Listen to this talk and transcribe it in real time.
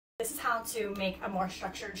This is how to make a more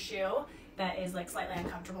structured shoe that is like slightly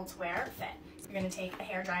uncomfortable to wear fit. You're gonna take a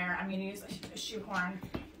hair dryer. I'm gonna use a shoehorn,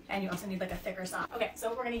 and you also need like a thicker sock. Okay,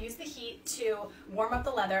 so we're gonna use the heat to warm up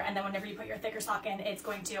the leather, and then whenever you put your thicker sock in, it's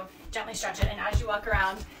going to gently stretch it, and as you walk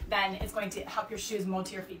around, then it's going to help your shoes mold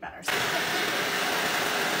to your feet better. So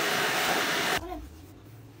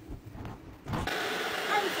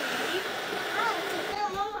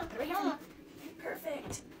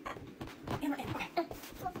perfect. Okay.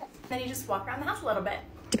 Then you just walk around the house a little bit.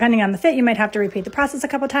 Depending on the fit, you might have to repeat the process a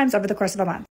couple times over the course of a month.